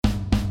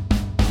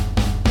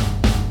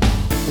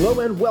Hello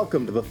and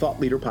welcome to the Thought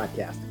Leader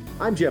Podcast.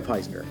 I'm Jeff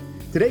Heisner.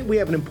 Today we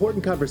have an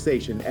important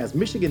conversation as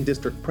Michigan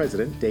District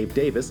President Dave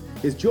Davis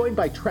is joined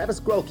by Travis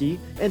Grolke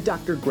and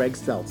Dr. Greg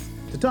Seltz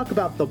to talk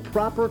about the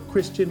proper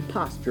Christian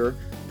posture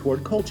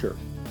toward culture.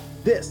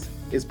 This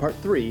is part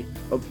 3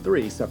 of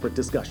 3 separate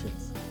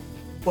discussions.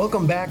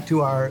 Welcome back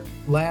to our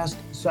last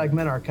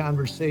segment, our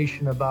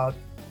conversation about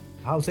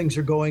how things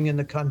are going in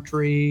the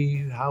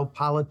country, how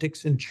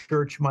politics and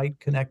church might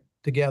connect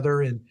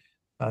together. And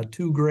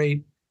two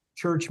great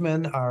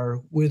churchmen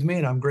are with me,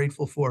 and I'm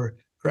grateful for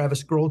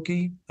Travis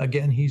Grolke.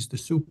 Again, he's the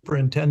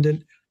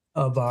superintendent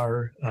of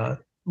our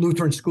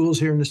Lutheran schools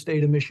here in the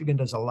state of Michigan,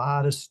 does a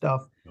lot of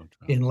stuff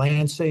in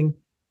Lansing.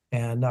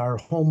 And our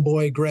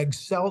homeboy, Greg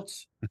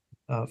Seltz,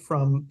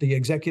 from the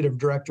executive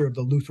director of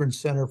the Lutheran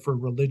Center for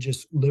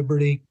Religious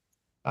Liberty.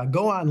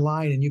 Go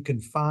online and you can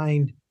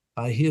find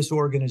his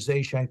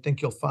organization. I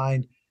think you'll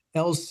find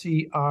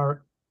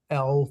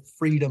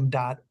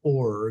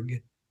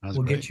lcrlfreedom.org.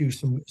 We'll get you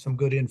some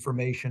good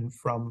information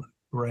from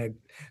Greg.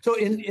 So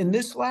in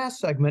this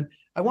last segment,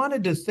 I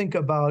wanted to think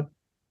about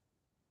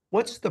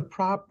what's the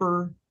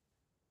proper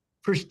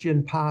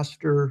Christian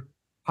posture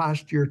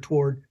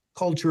toward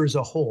culture as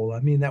a whole. I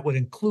mean, that would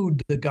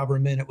include the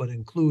government, it would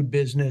include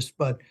business,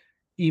 but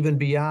even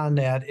beyond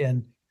that.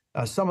 And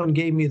someone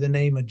gave me the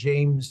name of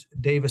James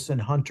Davison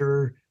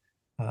Hunter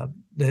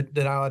that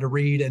I ought to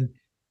read. And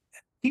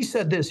he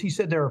said this, he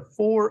said there are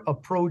 4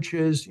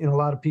 approaches, a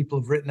lot of people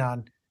have written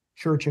on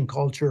church and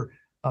culture,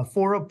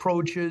 4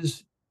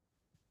 approaches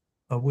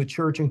with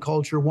church and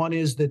culture. One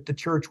is that the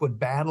church would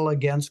battle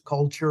against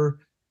culture.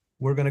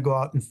 We're going to go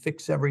out and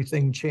fix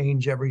everything,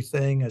 change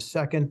everything. A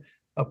second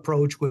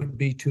approach would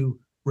be to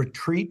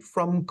retreat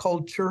from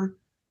culture.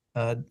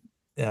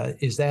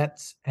 Is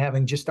that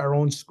having just our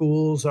own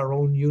schools, our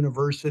own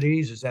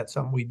universities? Is that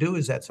something we do?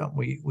 Is that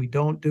something we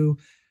don't do?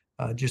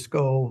 Just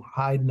go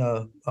hide in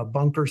a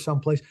bunker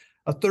someplace.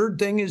 A third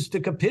thing is to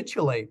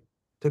capitulate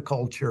to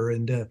culture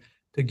and to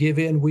give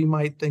in. We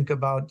might think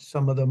about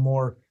some of the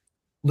more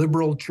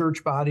liberal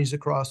church bodies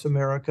across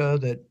America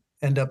that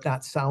end up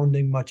not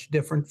sounding much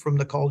different from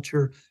the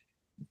culture.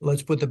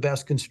 Let's put the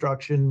best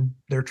construction.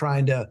 They're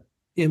trying to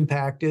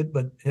impact it,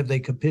 but have they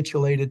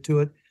capitulated to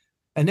it?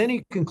 And then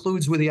he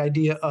concludes with the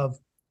idea of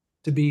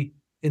to be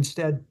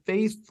instead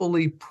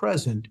faithfully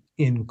present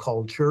in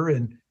culture.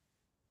 And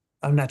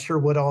I'm not sure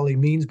what all he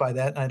means by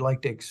that, and I'd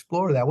like to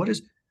explore that. What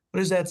does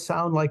that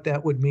sound like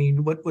that would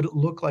mean? What would it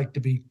look like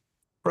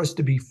for us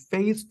to be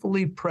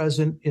faithfully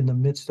present in the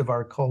midst of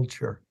our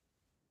culture?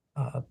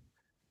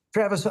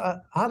 Travis,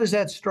 how does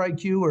that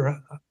strike you, or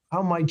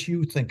how might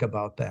you think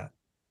about that?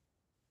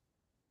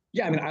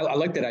 Yeah, I mean, I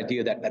like that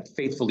idea that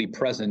faithfully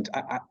present.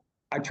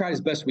 I try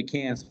as best we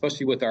can,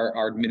 especially with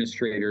our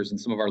administrators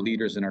and some of our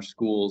leaders in our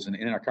schools and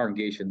in our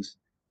congregations,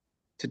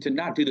 to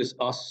not do this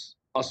us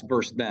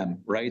versus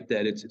them, right?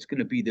 That it's going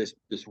to be this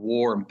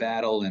war and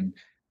battle. And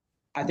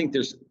I think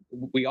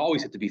we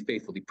always have to be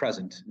faithfully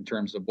present in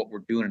terms of what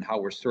we're doing and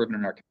how we're serving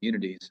in our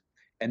communities.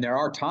 And there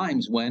are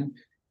times when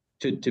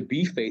to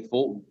be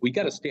faithful, we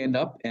got to stand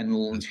up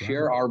and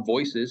share our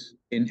voices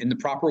in the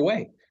proper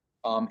way.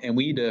 And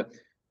we need to,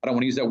 I don't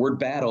want to use that word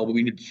battle, but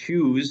we need to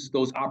choose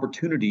those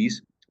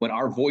opportunities when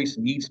our voice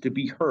needs to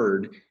be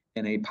heard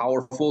in a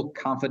powerful,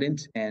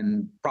 confident,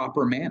 and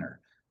proper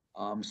manner.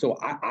 So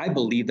I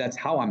believe that's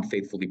how I'm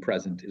faithfully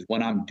present, is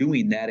when I'm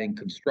doing that in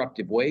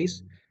constructive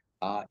ways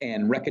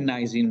and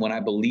recognizing when I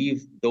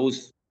believe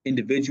those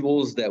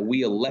individuals that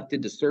we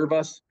elected to serve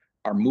us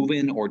are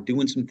moving or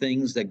doing some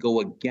things that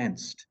go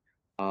against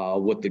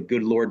what the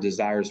good Lord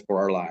desires for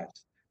our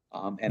lives.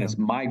 And it's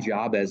my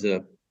job as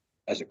a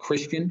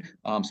Christian,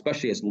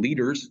 especially as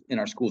leaders in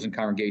our schools and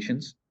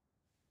congregations,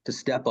 to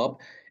step up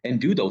and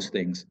do those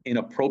things in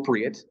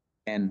appropriate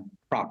and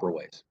proper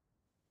ways.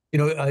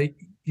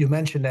 You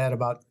mentioned that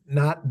about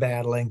not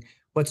battling.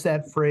 What's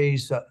that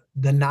phrase?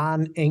 The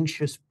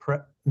non-anxious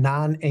presence.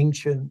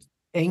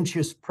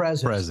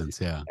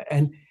 Yeah.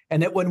 And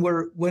that when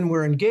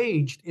we're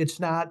engaged, it's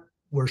not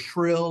we're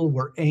shrill,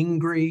 we're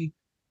angry.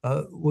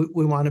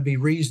 We want to be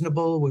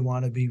reasonable. We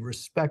want to be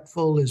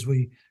respectful as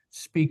we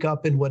speak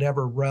up in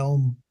whatever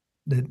realm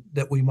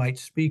that we might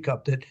speak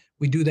up. That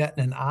we do that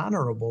in an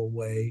honorable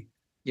way,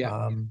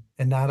 and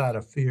not out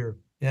of fear.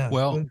 Yeah.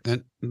 Well,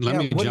 good. and let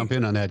me jump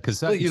in on that,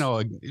 because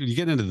you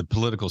get into the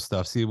political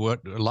stuff. See, what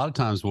a lot of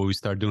times what we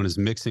start doing is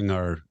mixing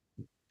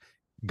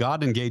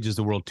God engages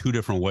the world 2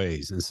 different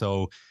ways, and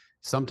so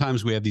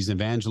sometimes we have these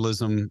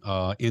evangelism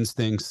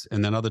instincts,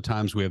 and then other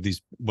times we have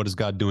these what is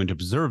God doing to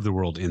preserve the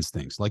world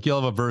instincts. Like you'll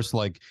have a verse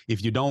like,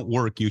 "If you don't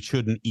work, you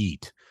shouldn't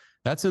eat."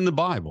 That's in the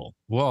Bible.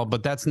 Well,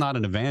 but that's not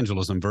an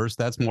evangelism verse.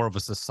 That's more of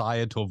a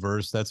societal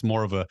verse. That's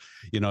more of a,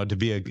 to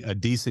be a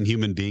decent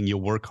human being,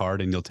 you'll work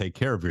hard and you'll take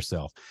care of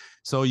yourself.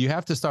 So you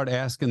have to start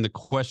asking the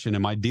question,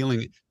 am I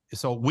dealing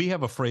So we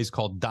have a phrase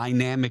called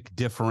dynamic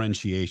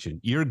differentiation.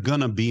 You're going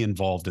to be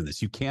involved in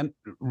this. You can't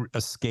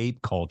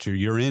escape culture.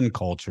 You're in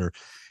culture.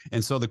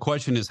 And so the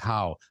question is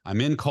how?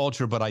 I'm in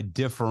culture, but I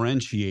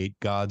differentiate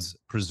God's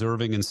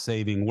preserving and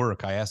saving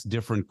work. I ask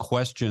different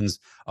questions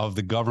of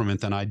the government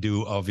than I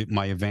do of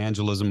my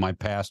evangelism, my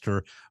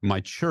pastor,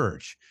 my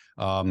church.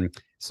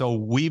 So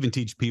we even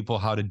teach people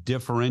how to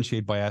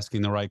differentiate by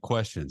asking the right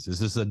questions. Is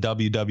this a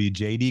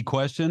WWJD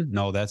question?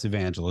 No, that's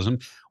evangelism.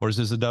 Or is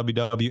this a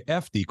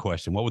WWFD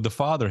question? What would the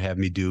Father have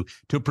me do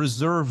to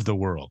preserve the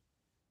world?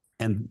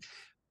 And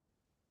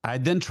I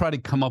then try to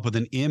come up with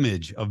an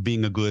image of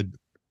being a good,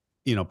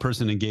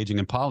 person engaging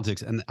in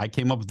politics. And I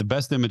came up with the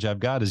best image I've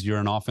got is you're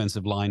an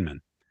offensive lineman.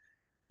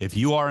 If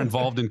you are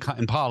involved in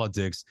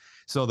politics,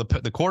 so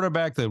the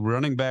quarterback, the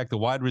running back, the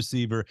wide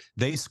receiver,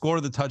 they score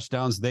the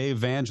touchdowns, they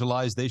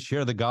evangelize, they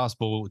share the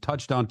gospel,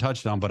 touchdown,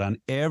 but on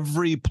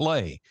every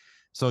play.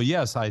 So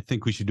yes, I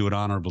think we should do it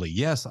honorably.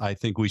 Yes, I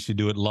think we should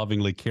do it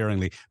lovingly,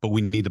 caringly, but we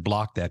need to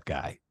block that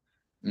guy.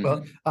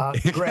 Well,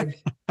 Greg,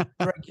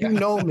 you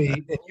know me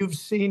and you've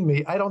seen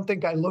me. I don't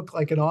think I look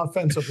like an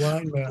offensive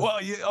lineman. Well,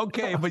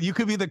 okay, but you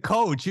could be the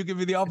coach. You could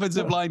be the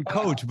offensive line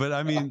coach. But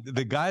I mean,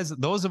 the guys,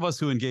 those of us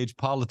who engage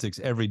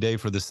politics every day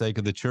for the sake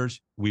of the church,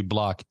 we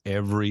block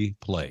every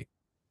play.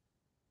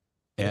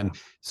 And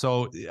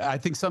so I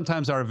think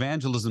sometimes our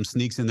evangelism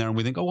sneaks in there and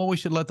we think, oh, well, we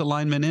should let the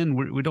lineman in.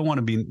 We don't want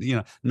to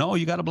be, no,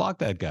 you got to block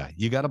that guy.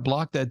 You got to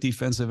block that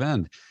defensive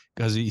end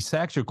because he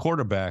sacks your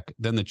quarterback,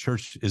 then the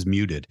church is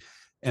muted.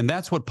 And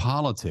that's what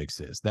politics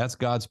is. That's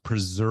God's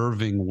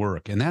preserving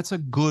work. And that's a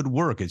good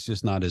work. It's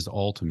just not his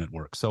ultimate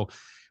work. So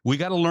we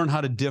got to learn how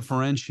to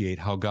differentiate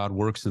how God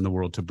works in the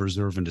world to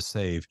preserve and to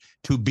save,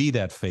 to be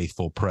that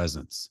faithful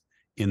presence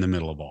in the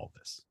middle of all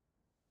this.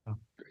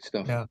 Great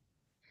stuff.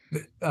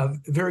 Yeah.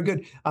 Very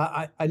good.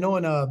 I know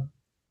in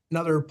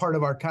another part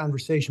of our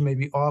conversation,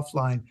 maybe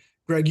offline,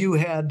 Greg, you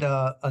had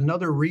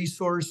another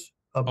resource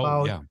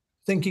about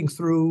thinking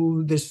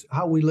through this,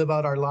 how we live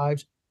out our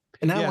lives.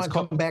 And I want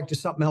to come back to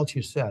something else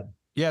you said.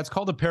 Yeah, it's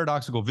called The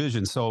Paradoxical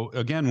Vision. So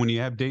again, when you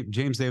have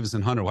James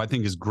Davison Hunter, who I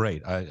think is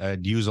great,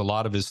 I'd use a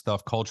lot of his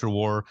stuff, Culture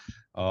War,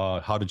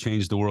 How to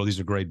Change the World. These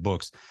are great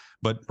books.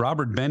 But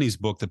Robert Benny's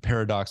book, The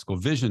Paradoxical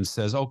Vision,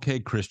 says, okay,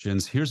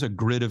 Christians, here's a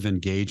grid of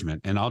engagement.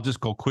 And I'll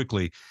just go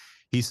quickly.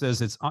 He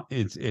says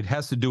it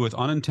has to do with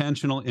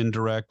unintentional,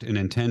 indirect, and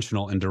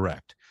intentional,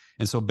 indirect.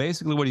 And so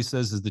basically what he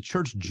says is the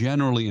church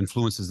generally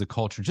influences the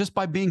culture just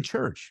by being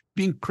church,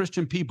 being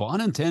Christian people,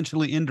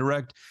 unintentionally,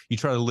 indirect. You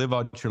try to live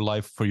out your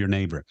life for your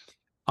neighbor.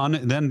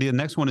 Then the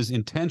next one is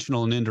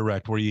intentional and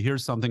indirect, where you hear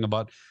something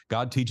about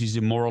God teaches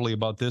you morally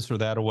about this or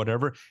that or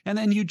whatever. And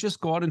then you just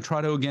go out and try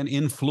to, again,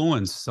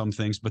 influence some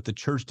things, but the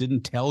church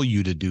didn't tell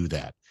you to do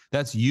that.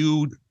 That's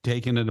you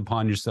taking it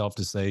upon yourself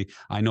to say,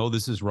 I know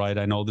this is right.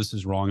 I know this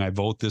is wrong. I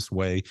vote this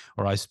way,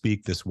 or I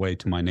speak this way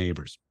to my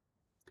neighbors.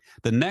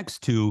 The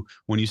next two,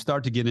 when you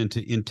start to get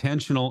into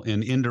intentional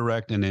and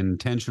indirect and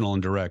intentional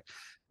and direct,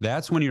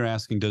 that's when you're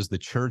asking, does the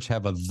church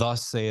have a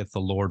thus saith the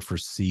Lord for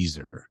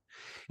Caesar?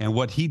 And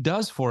what he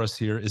does for us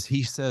here is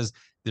he says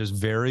there's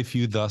very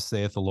few thus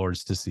saith the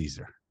Lords to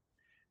Caesar.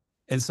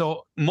 And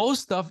so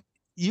most stuff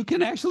you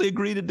can actually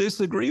agree to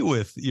disagree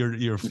with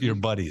your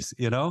buddies,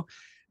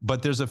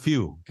 but there's a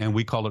few, and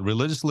we call it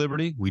religious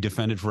liberty. We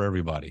defend it for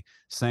everybody.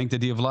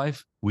 Sanctity of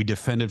life, we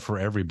defend it for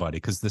everybody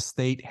because the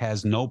state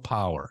has no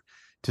power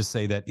to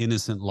say that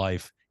innocent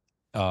life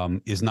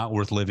is not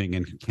worth living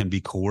and can be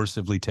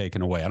coercively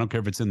taken away. I don't care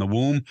if it's in the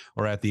womb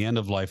or at the end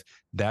of life,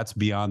 that's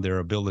beyond their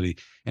ability.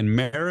 And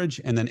marriage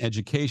and then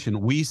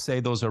education, we say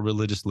those are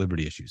religious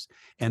liberty issues.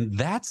 And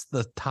that's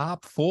the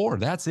top four.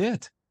 That's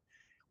it.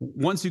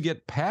 Once you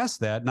get past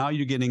that, now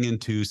you're getting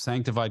into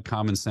sanctified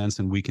common sense,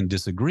 and we can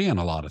disagree on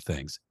a lot of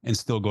things and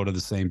still go to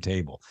the same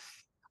table.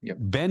 Yep.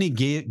 Benny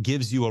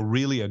gives you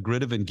a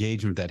grid of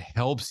engagement that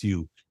helps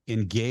you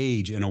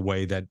engage in a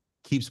way that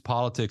keeps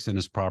politics in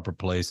its proper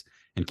place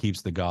and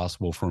keeps the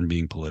gospel from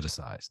being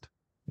politicized.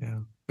 Yeah,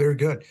 very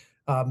good.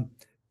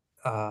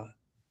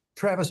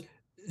 Travis,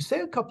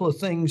 say a couple of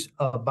things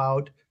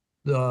about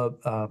the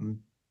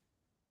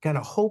kind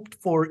of hoped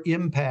for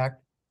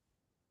impact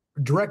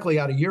directly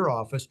out of your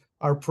office,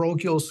 our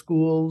parochial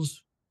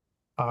schools,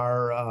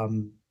 our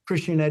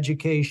Christian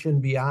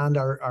education beyond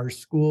our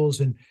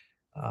schools,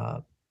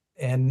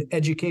 and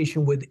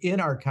education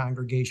within our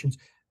congregations.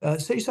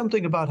 Say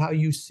something about how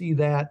you see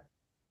that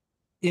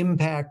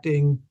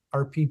impacting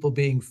our people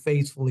being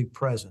faithfully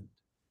present.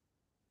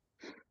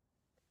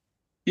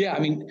 Yeah, I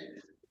mean,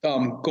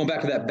 going back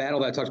to that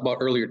battle that I talked about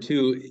earlier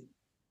too,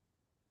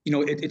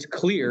 it's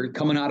clear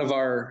coming out of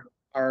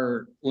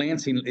our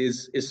Lansing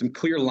is some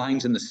clear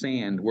lines in the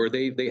sand where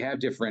they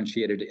have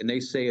differentiated and they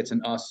say it's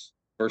an us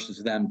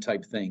versus them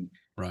type thing.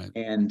 Right.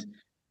 And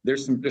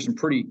there's some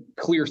pretty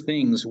clear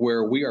things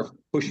where we are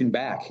pushing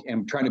back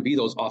and trying to be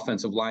those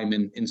offensive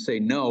linemen and say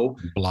no.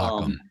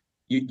 Block them.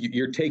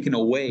 You're taking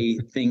away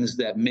things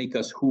that make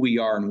us who we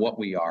are and what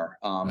we are,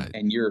 right.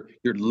 And you're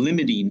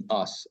limiting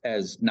us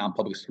as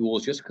non-public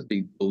schools just because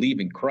they believe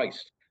in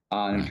Christ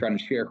and trying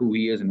to share who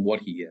he is and what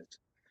he is.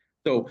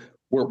 So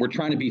we're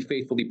trying to be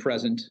faithfully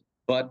present,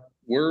 but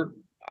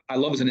I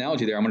love his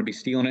analogy there. I'm going to be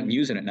stealing it and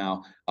using it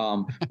now.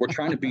 We're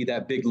trying to be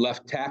that big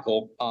left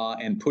tackle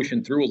and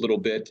pushing through a little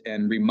bit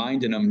and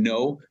reminding them,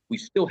 no, we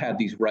still have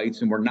these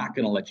rights and we're not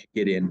going to let you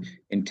get in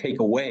and take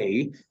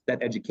away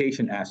that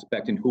education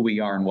aspect and who we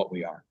are and what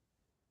we are.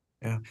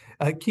 Yeah.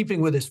 Keeping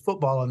with his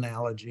football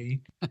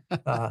analogy,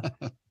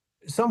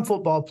 some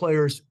football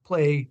players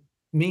play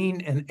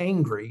mean and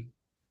angry,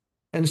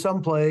 and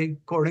some play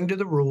according to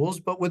the rules,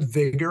 but with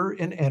vigor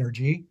and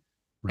energy.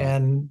 Right.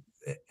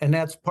 And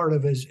that's part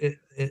of as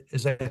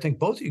I think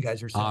both of you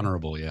guys are saying.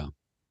 Honorable, yeah.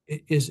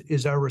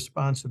 Is our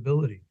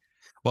responsibility.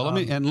 Well,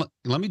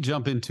 let me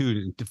jump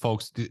into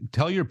folks.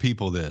 Tell your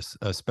people this,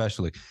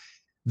 especially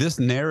this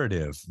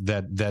narrative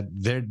that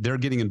they're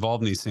getting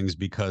involved in these things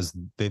because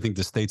they think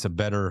the state's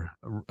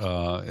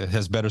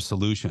has better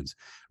solutions.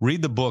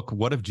 Read the book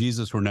 "What If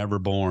Jesus Were Never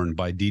Born"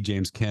 by D.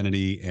 James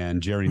Kennedy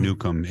and Jerry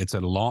Newcomb. It's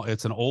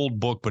an old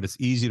book, but it's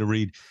easy to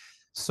read.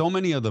 So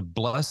many of the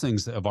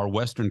blessings of our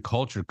Western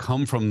culture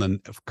come from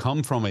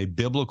a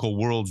biblical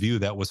worldview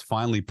that was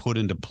finally put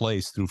into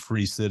place through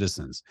free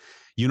citizens.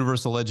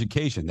 Universal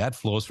education, that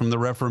flows from the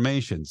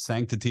Reformation,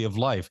 sanctity of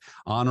life,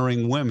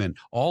 honoring women.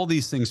 All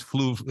these things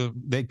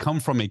they come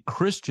from a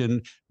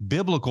Christian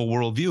biblical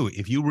worldview.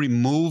 If you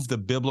remove the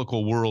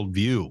biblical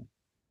worldview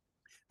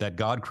that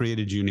God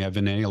created you and you have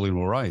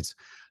inalienable rights,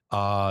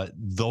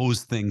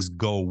 those things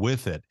go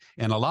with it.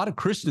 And a lot of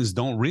Christians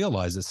don't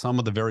realize that some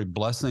of the very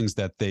blessings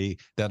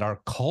that our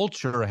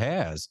culture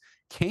has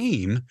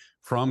came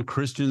from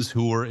Christians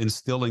who were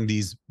instilling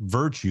these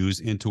virtues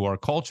into our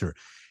culture.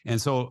 And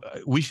so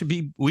we should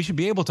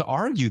be able to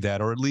argue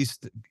that, or at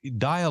least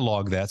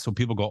dialogue that, so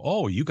people go,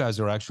 oh, you guys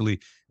are actually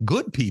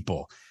good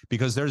people,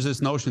 because there's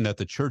this notion that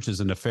the church is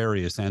a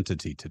nefarious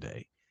entity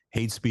today.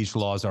 Hate speech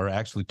laws are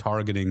actually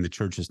targeting the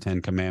church's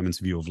 10 commandments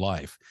view of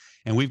life.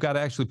 And we've got to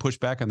actually push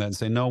back on that and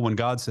say, no, when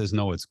God says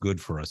no, it's good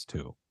for us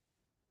too.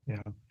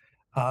 Yeah.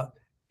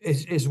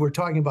 As we're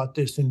talking about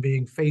this and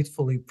being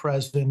faithfully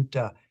present,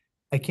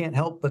 I can't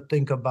help but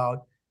think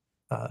about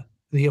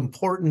the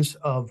importance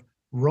of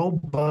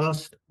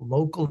robust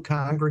local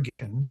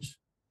congregations.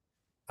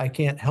 I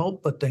can't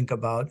help but think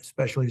about,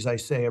 especially as I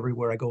say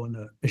everywhere I go in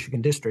the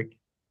Michigan district,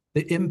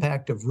 the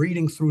impact of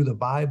reading through the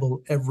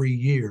Bible every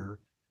year.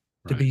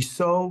 Right. To be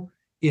so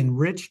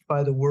enriched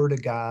by the Word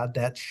of God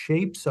that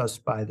shapes us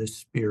by the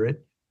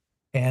Spirit,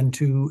 and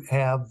to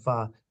have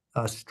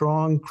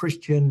strong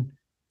Christian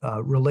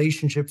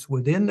relationships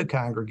within the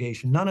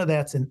congregation. None of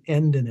that's an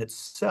end in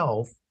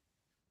itself,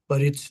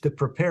 but it's to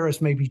prepare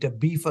us, maybe to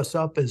beef us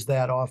up as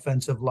that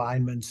offensive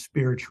lineman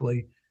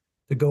spiritually,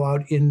 to go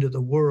out into the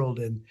world.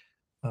 And,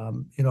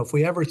 if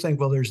we ever think,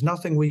 well, there's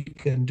nothing we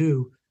can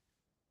do,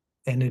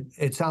 and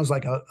it sounds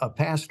like a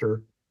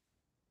pastor,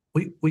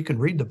 we can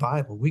read the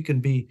Bible. We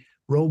can be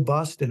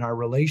robust in our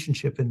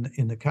relationship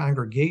in the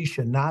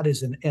congregation, not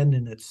as an end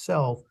in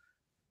itself,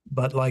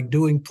 but like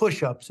doing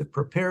push-ups, it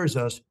prepares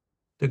us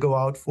to go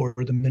out for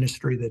the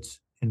ministry that's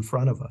in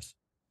front of us.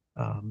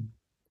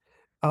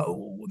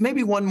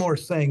 Maybe one more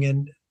thing,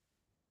 and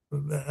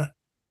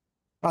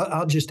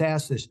I'll just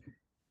ask this.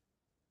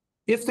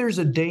 If there's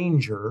a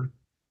danger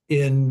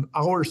in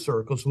our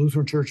circles,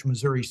 Lutheran Church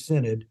Missouri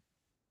Synod,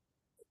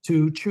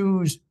 to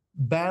choose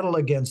battle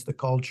against the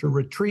culture,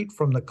 retreat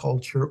from the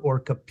culture, or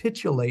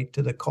capitulate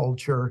to the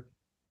culture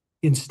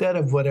instead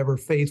of whatever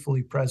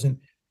faithfully present,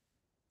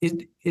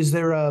 is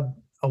there a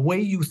way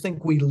you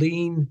think we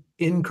lean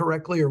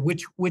incorrectly, or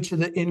which of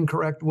the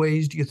incorrect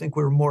ways do you think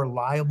we're more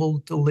liable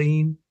to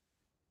lean?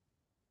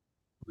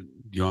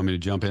 Do you want me to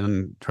jump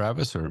in,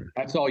 Travis, or?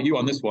 That's all you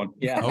on this one.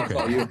 Yeah. Okay. That's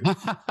all you.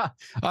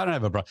 I don't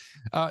have a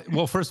problem.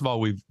 Well, first of all,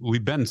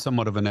 we've been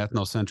somewhat of an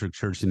ethnocentric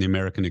church in the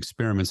American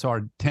experiment. So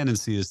our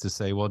tendency is to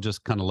say, well,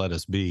 just kind of let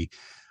us be.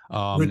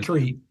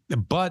 Retreat.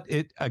 But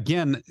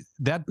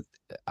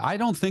I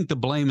don't think the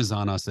blame is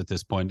on us at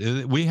this point.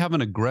 We have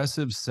an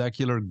aggressive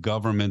secular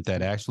government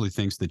that actually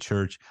thinks the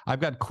church. I've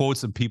got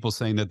quotes of people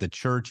saying that the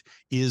church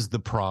is the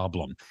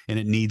problem and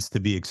it needs to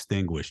be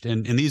extinguished.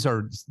 And these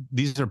are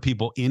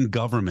people in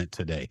government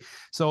today.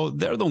 So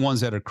they're the ones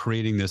that are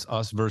creating this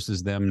us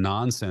versus them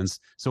nonsense.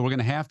 So we're going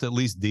to have to at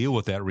least deal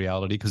with that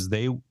reality, because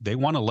they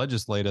want to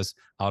legislate us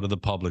out of the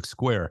public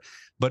square.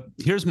 But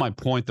here's my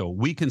point, though.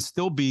 We can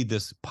still be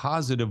this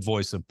positive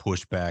voice of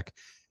pushback.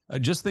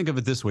 Just think of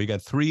it this way. You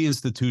got three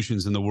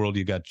institutions in the world.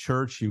 You got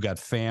church, you got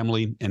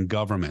family, and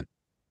government.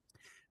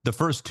 The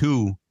first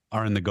two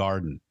are in the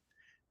garden.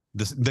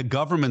 The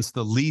government's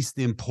the least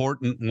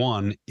important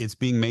one. It's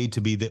being made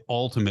to be the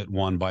ultimate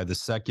one by the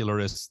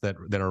secularists that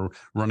are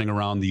running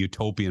around, the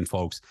utopian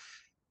folks.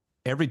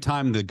 Every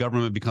time the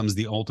government becomes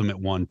the ultimate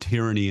one,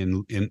 tyranny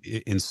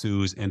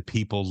ensues and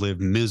people live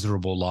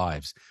miserable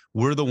lives.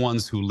 We're the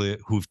ones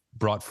who've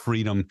brought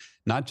freedom,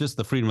 not just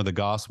the freedom of the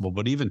gospel,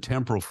 but even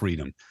temporal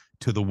freedom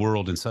to the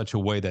world in such a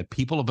way that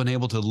people have been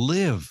able to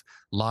live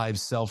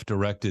lives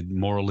self-directed,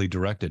 morally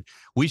directed.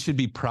 We should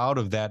be proud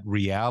of that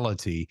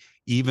reality,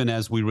 even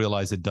as we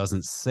realize it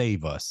doesn't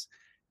save us.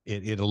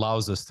 It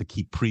allows us to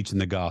keep preaching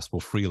the gospel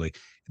freely.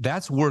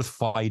 That's worth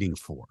fighting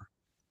for.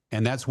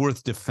 And that's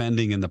worth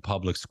defending in the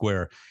public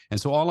square. And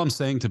so all I'm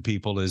saying to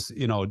people is,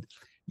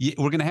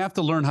 we're going to have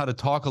to learn how to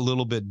talk a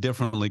little bit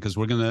differently, because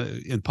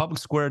in public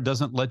square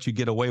doesn't let you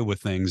get away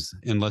with things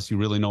unless you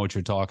really know what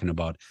you're talking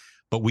about.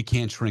 But we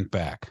can't shrink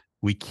back.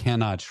 We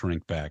cannot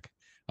shrink back.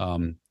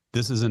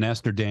 This is an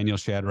Esther, Daniel,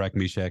 Shadrach,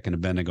 Meshach, and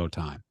Abednego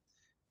time.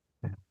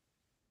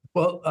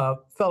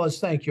 Well, fellas,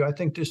 thank you. I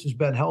think this has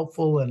been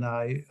helpful, and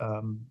I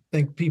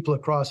think people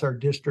across our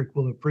district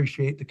will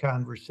appreciate the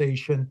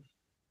conversation.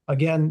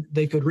 Again,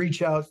 they could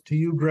reach out to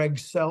you, Greg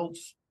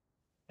Seltz,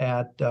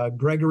 at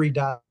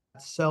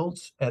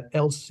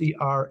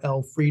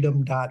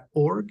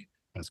gregory.seltz@lcrlfreedom.org.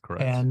 That's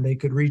correct. And they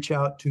could reach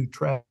out to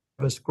Travis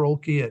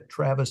Grolke at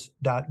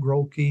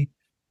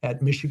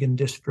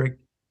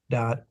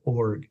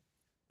travis.grolke@michigandistrict.org.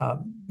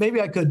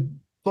 Maybe I could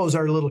close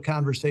our little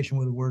conversation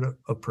with a word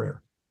of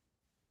prayer.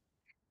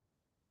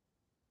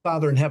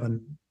 Father in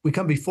heaven, we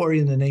come before you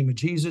in the name of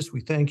Jesus.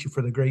 We thank you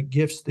for the great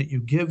gifts that you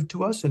give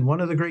to us. And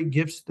one of the great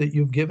gifts that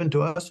you've given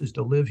to us is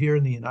to live here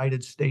in the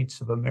United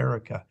States of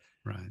America.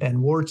 Right.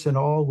 And warts and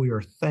all, we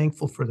are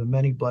thankful for the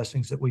many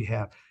blessings that we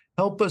have.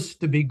 Help us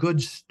to be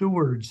good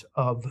stewards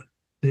of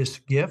this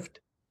gift,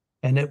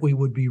 and that we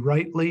would be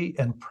rightly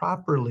and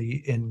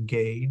properly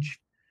engaged,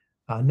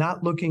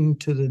 not looking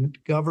to the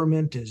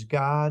government as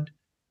God,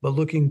 but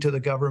looking to the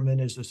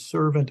government as a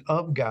servant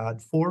of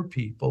God for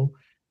people,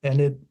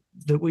 and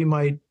that we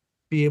might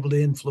be able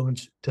to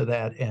influence to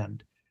that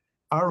end.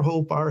 Our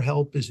hope, our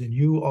help is in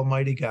you,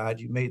 Almighty God.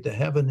 You made the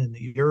heaven and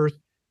the earth,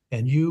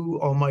 and you,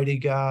 Almighty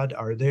God,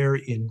 are there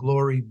in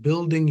glory,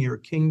 building your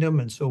kingdom.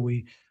 And so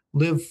we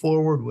live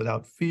forward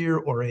without fear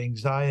or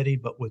anxiety,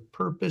 but with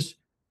purpose,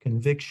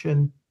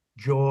 conviction,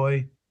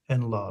 joy,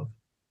 and love.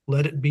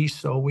 Let it be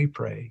so, we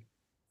pray.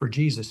 For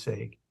Jesus'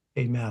 sake,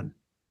 amen.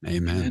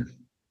 Amen.